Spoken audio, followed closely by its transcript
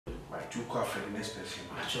to call for the next person.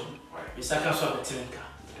 It's a case of the tinker.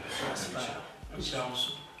 It's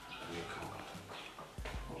also.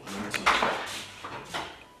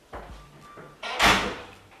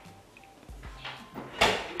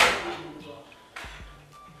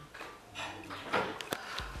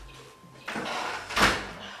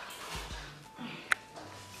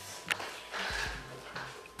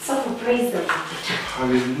 Praise the Lord.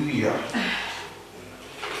 Hallelujah.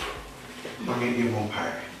 Mommy, you won't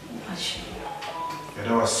pay. And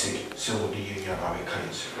I was sick, so the year of a kind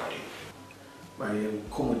of body. My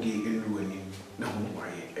comedy in ruining, no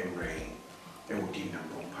way, and rain, and would in a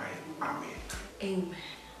pie. Amen. Amen.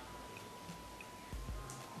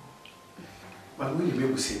 But will you be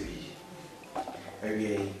able to say me?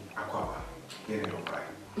 Every aqua, get it all right.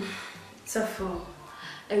 So for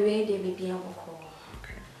a radio baby, I will call.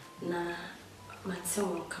 Na matse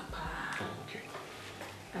wonka pa. Okay.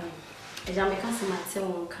 Eja me ka se matse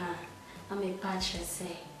wonka, na me pa che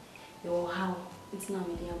say you how it's na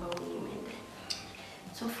me dey about you mende.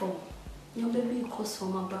 So for your baby cause for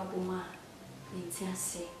my babu ma nti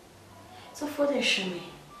ase. So for the shame,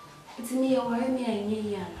 it's me ya worry me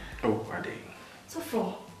anyi yana. Oh, pardon. So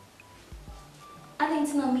for I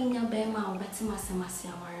think na me nya be ma obeti masemase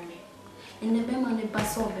aware me. And the be ma ne ba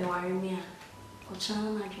so be worry me a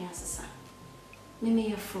Ochana na dwen asesa. Me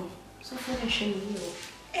me phone. So for the shame you.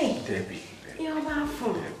 Hey, Debbie. You ba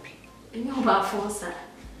phone. Debbie. You ba phone sir.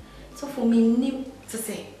 So for me new to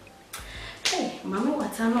say. Hey, mommy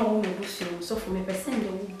what I know me busu. So for me person they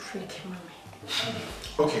will break mommy.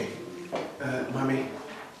 Okay. Mommy,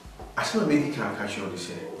 as no baby can catch you on this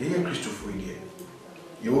here. You Christopher here.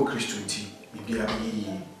 You Christian tea. Bibi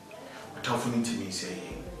abi. What often to me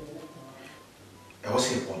saying. I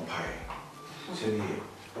was here on pie. Say me,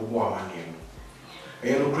 obo amane. E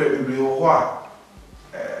no kra bebre wo ho a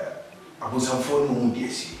abonsamfo no mu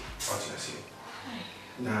diesi. What you say?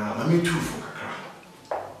 Na mami tu fo kakra.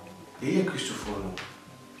 Ye Christopher no.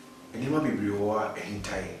 Eni ma bebre wo a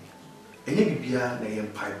ehintai. Eni bibia na ye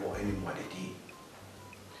mpai bo eni mo adedi.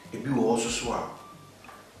 Ebi wo so so a.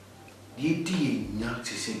 Die die nya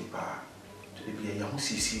tese pa. To de bia ya ho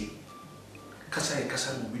sisi. Kasa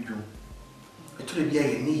no bidwum. E to de bia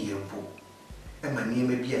ye ni ye mpo. Emma near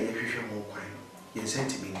may be a yahweh more quine. Yen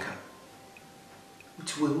sent me in camp.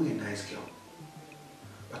 Which were we a nice girl.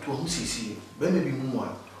 But who see, when maybe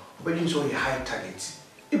more, but you saw a high target.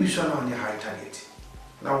 If you saw on the high target.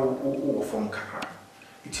 Now, from Kakra.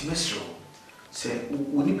 It's miserable. Say,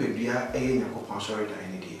 Winnipeg, a young sorry,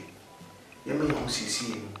 any day. Yamma who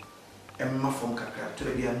see, Emma from Kakra, to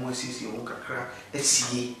the be a more sissy or Kakra, a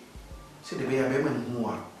see. Said the bear women who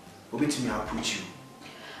are, which me I'll put you.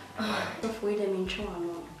 Of way them in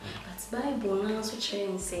Chano, but Bible now so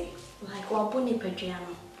chain say, like Wabuni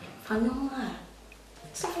Pedriano, Fanoma.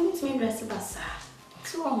 So for me to me dress bassa.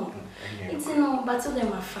 It's wrong. It's no, but to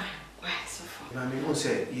them are fine. Why so for? I mean,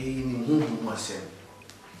 say, ye in whom was said.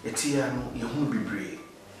 It's here, your home be brave.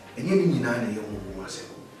 And you mean none your home was said.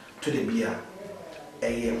 To the beer,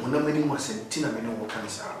 a year when nobody was sent, Tina may know what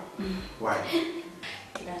comes out. Why?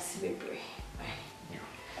 That's be brave.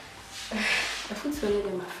 The food's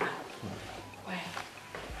really my friend. Why?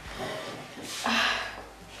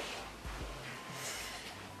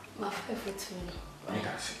 My favorite too.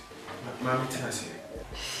 That's it. Mammy, tell us here.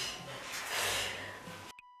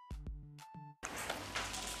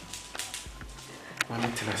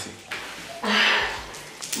 Mammy, tell us it.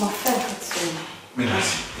 My favorite too. Yes.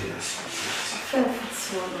 Favorite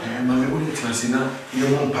too. And Mammy, what did you say now? You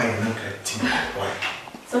won't buy an uncle. Why?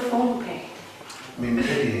 So phone pay.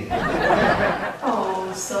 Maybe.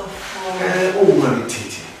 Oh, so fun. Oh, Mammy,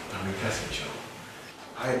 Titi. Mammy, cousin Joe.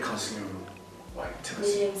 High counseling room. Why? Tell us.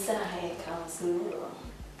 William said high counseling room.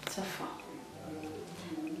 So fun.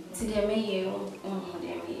 Today, may you on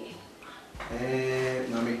me.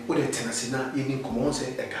 Mammy, what did you say now? You need come on,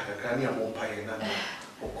 say a cacacani, I won't buy another.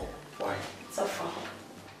 Why? So fun.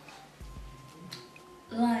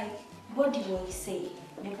 Like, what do you say?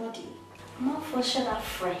 My body. I'm not for sure that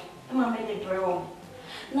free. I'm made the bro.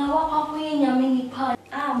 Now, what we in your mini part?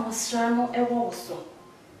 I'm a strano a also.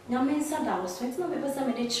 Now, men said I was sweating on because I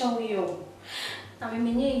made it show you. I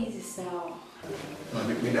mean, easy so.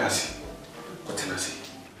 Mammy, me that's what can I say?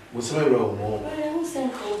 What's my role more? Well, I don't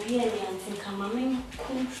think I'll be a young thing. Come on,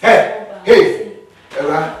 Hey,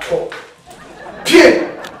 Ella,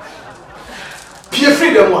 Pierre,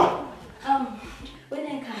 freedom one. When I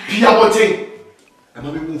come. Pierre, what thing? I'm a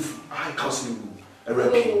move. I counseling room.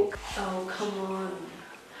 Oh, come on.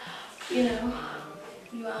 You know,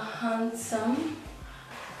 you are handsome,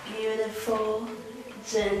 beautiful,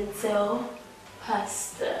 gentle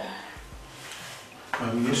pastor.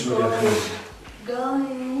 I'm used to it.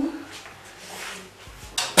 Going.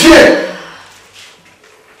 Pierre!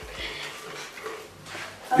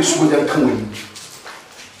 This would have come in.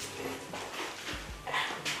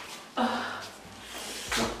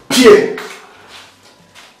 Pierre!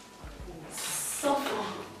 Suffer.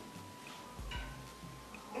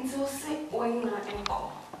 Until say when I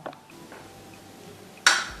encore.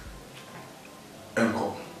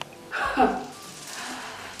 Encore.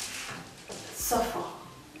 Suffer.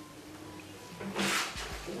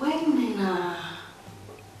 When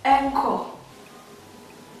encore.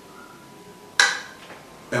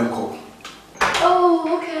 Encore.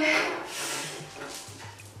 Oh, okay.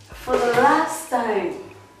 For the last time.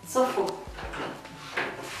 Suffer.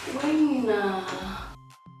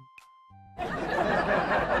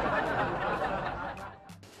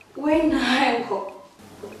 When encore.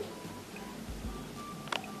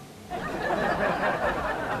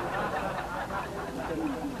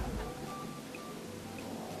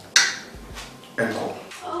 Encore.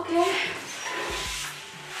 Okay.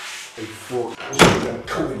 Before I'm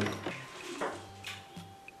coming.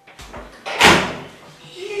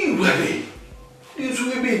 You ready? You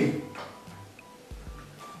swimming?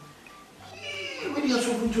 What are you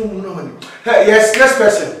talking to? Hey, yes, next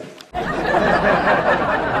person.